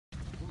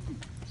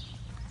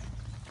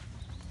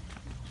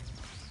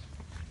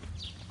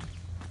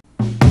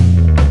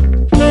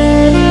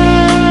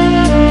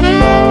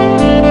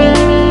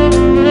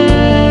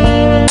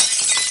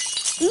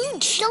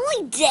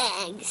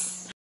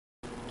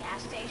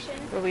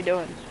station. What are we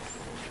doing?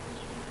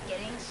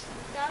 Getting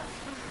stuff.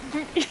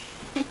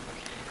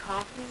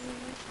 Coffee.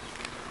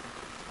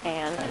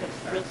 And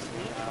it's real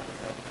sweet.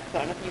 So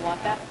I don't know if you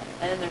want that.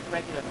 And then there's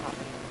regular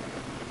coffee.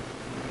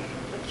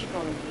 What you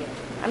gonna get?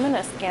 I'm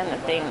gonna scan the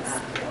things.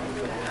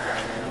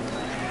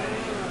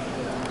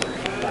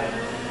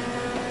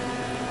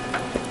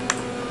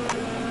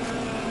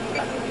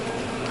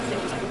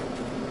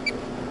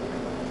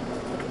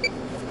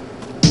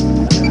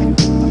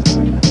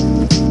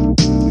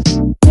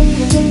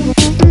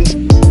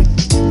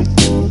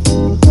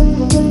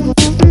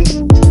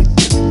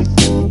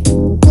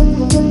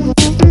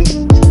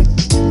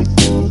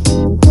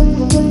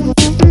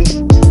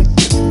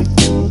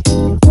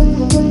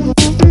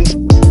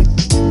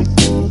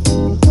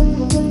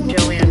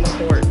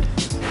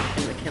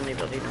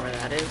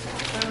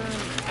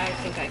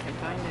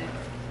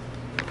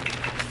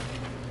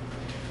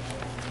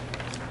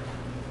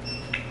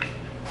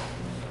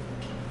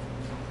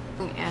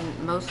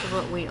 And most of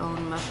what we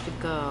own must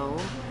go.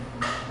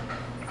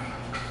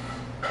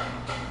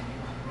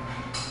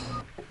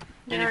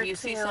 And if you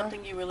see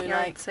something you really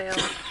like, sale.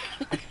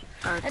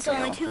 That's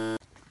only $2.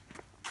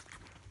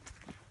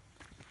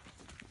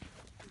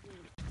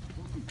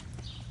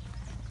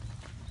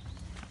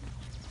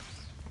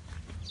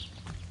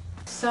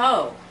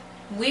 So,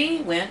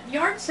 we went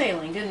yard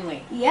sailing, didn't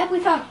we? Yep, we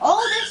found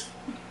all this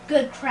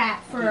good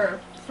crap for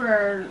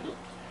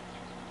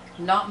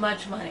not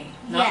much money.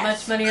 Not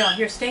much money at all.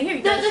 Here, stay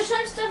here. There's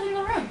some stuff in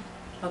the room.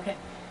 Okay.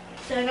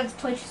 So I got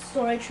the Toy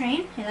Story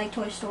train. I like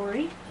Toy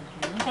Story.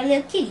 And a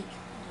little kitty.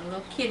 A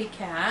little kitty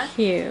cat.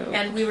 Cute.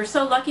 And we were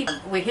so lucky.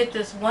 We hit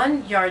this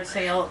one yard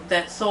sale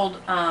that sold,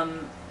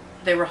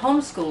 they were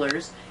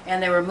homeschoolers,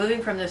 and they were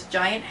moving from this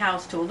giant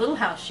house to a little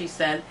house, she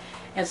said.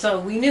 And so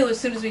we knew as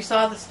soon as we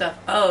saw the stuff,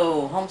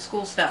 oh,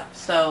 homeschool stuff.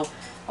 So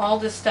all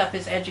this stuff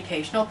is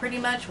educational pretty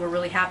much. We're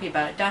really happy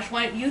about it. Dash,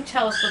 why don't you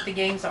tell us what the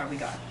games are we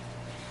got?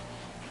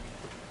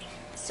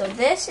 So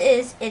this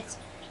is,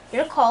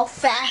 they're called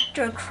Fact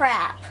or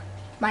Crap.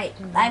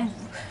 I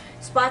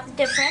spot the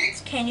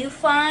difference. Can you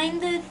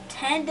find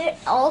the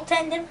all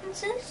 10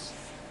 differences?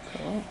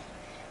 Cool.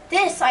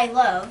 This I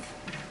love.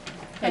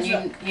 And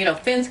you know,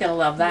 Finn's gonna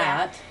love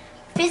that. Yeah.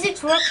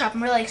 Physics workshop.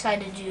 I'm really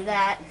excited to do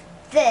that.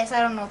 This,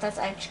 I don't know if that's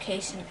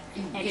education.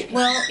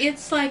 Well,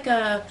 it's like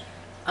a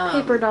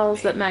paper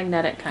dolls that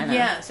magnetic kind of.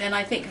 Yes, and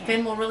I think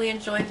Finn will really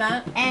enjoy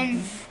that.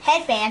 And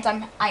headbands.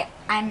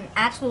 I'm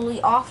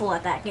absolutely awful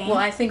at that game. Well,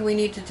 I think we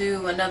need to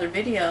do another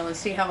video and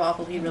see how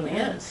awful he really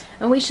is.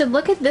 And we should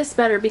look at this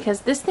better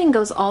because this thing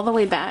goes all the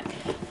way back.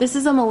 This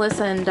is a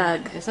Melissa and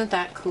Doug Isn't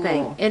that cool?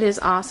 thing. It is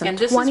awesome. And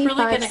this is really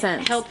 25 going to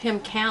cents. help him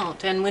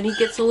count. And when he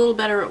gets a little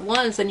better at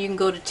ones, then you can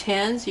go to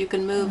tens. You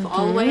can move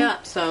all the way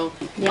up. So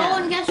Oh,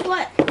 and guess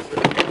what?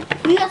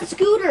 We got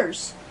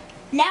scooters.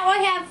 Now I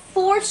have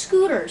 4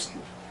 scooters.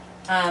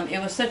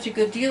 it was such a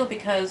good deal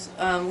because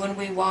when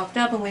we walked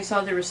up and we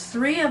saw there was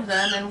 3 of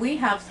them, and we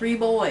have 3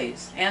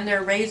 boys and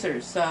they're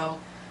razors. So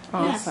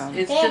Awesome.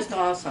 it's just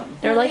awesome.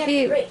 They're like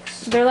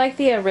brakes. they're like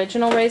the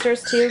original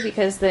razors too,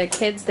 because the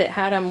kids that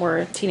had them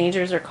were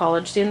teenagers or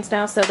college students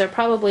now, so they're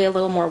probably a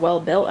little more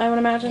well built, I would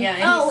imagine. Yeah,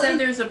 and he said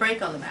there's a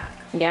brake on the back.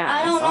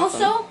 Yeah. And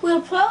Awesome. also we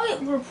will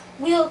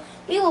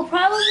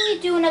probably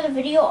do another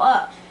video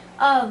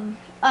of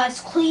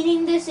us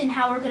cleaning this and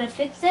how we're gonna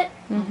fix it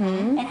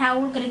and how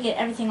we're gonna get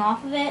everything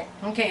off of it.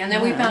 Okay, and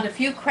then we found a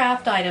few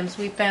craft items.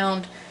 We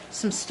found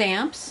some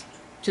stamps,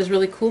 which is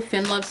really cool.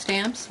 Finn loves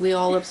stamps. We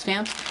all love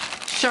stamps.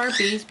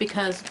 Sharpies,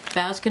 because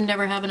Baz can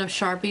never have enough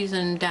Sharpies,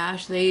 and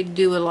Dash, they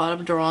do a lot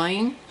of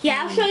drawing.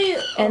 Yeah, I'll show you.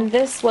 And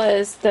this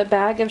was, the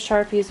bag of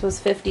Sharpies was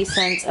 50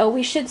 cents. Oh,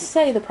 we should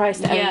say the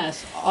price to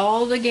Yes,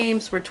 all the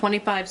games were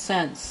 25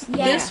 cents.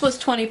 Yes. This was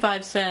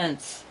 25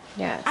 cents.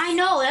 Yes. I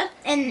know that,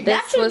 and This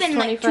that should have was been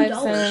like 25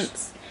 $2.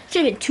 cents.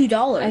 Should have been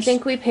 $2. I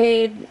think we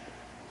paid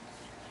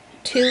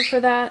 $2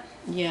 for that.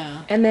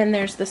 Yeah. And then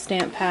there's the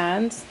stamp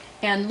pads.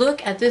 And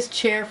look at this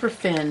chair for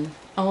Finn.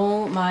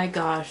 Oh my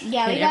gosh.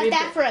 Yeah, we got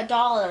that for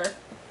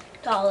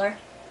 $1.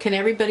 Can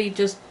everybody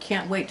just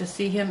can't wait to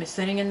see him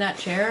sitting in that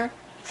chair?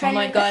 Trying Oh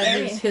my to God,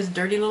 get his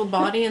dirty little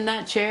body in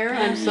that chair.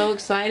 I'm so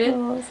excited.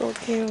 Oh, so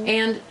cute.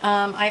 And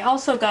I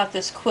also got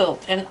this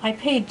quilt, and I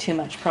paid too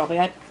much probably.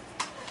 I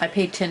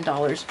paid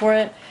 $10 for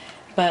it,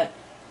 but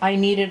I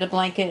needed a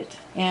blanket,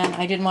 and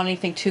I didn't want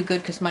anything too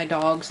good because my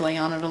dogs lay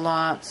on it a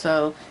lot.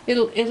 So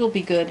it'll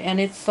be good, and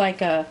it's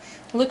like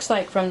looks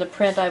like from the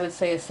print I would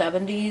say a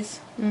 70s.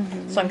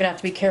 So I'm gonna have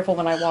to be careful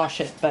when I wash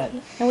it, but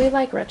And we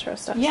like retro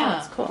stuff, so yeah,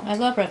 that's cool. I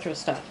love retro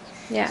stuff.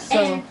 Yeah.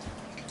 So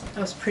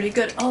that was pretty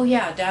good. Oh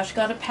yeah, Dash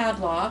got a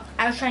padlock.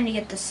 I was trying to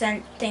get the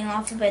scent thing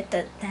off of it,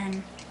 that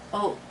then.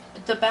 Oh,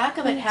 the back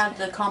of it had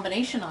the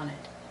combination on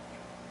it.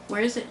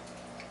 Where is it?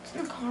 It's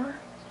in the car.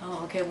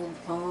 Oh, okay. Well,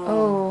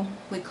 Oh.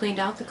 we cleaned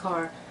out the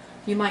car.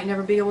 You might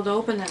never be able to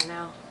open that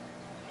now.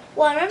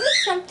 Well, I remember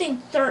something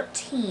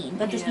 13,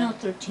 but there's Yeah. no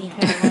 13.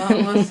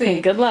 Well, we'll see.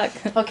 Good luck.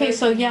 Okay,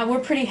 so yeah, we're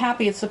pretty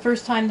happy. It's the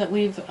first time that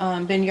we've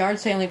been yard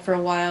sailing for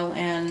a while,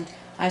 and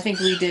I think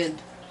we did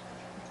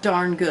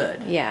darn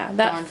good. Yeah,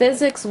 that Darn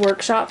physics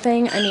workshop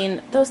thing, I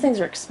mean, those things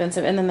are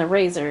expensive. And then the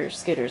razor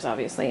scooters,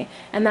 obviously.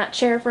 And that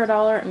chair for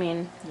 $1, I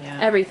mean, Yeah.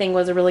 everything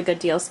was a really good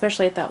deal,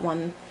 especially at that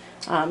one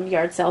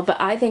yard sale. But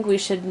I think we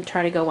should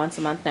try to go once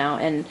a month now.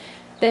 And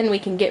then we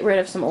can get rid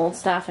of some old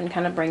stuff and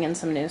kind of bring in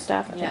some new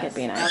stuff. I think it'd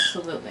be nice.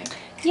 Absolutely.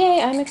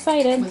 Yay, I'm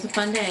excited. It was a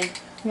fun day.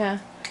 Yeah.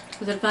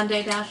 Was it a fun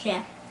day, Dash?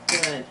 Yeah.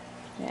 Good.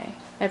 Yay.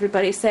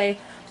 Everybody say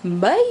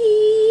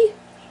bye.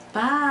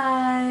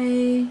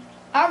 Bye.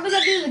 Aren't we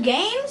gonna do the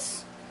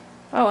games?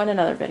 Oh, and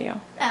another video.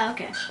 Oh,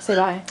 okay. Say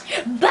bye.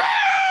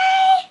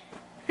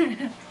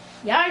 Bye!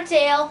 Yard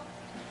sale.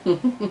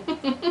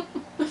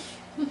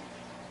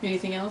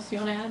 Anything else you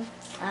want to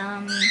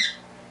add?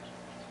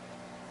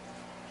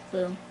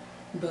 Boom.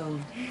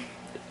 Boom.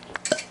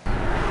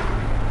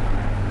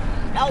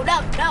 No,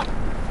 no, no.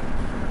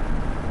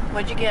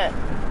 What'd you get?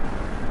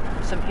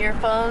 Some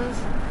earphones?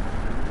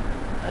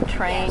 A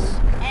train? Yes.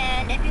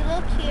 And if you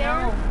look here.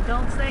 No,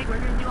 don't say we're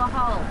going to do a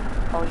haul.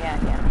 Oh, yeah.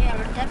 Yeah,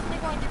 we're definitely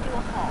going to do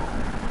a haul.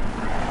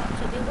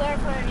 So beware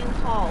for a new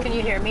haul. Can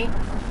you hear me?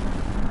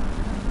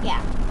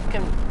 Yeah.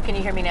 Can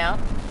you hear me now?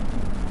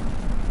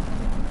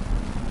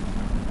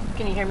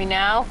 Can you hear me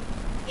now?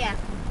 Yeah.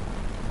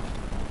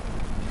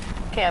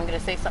 Okay, I'm going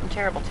to say something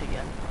terrible to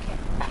you. Okay.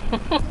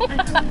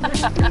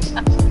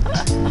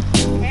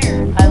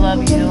 I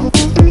love you.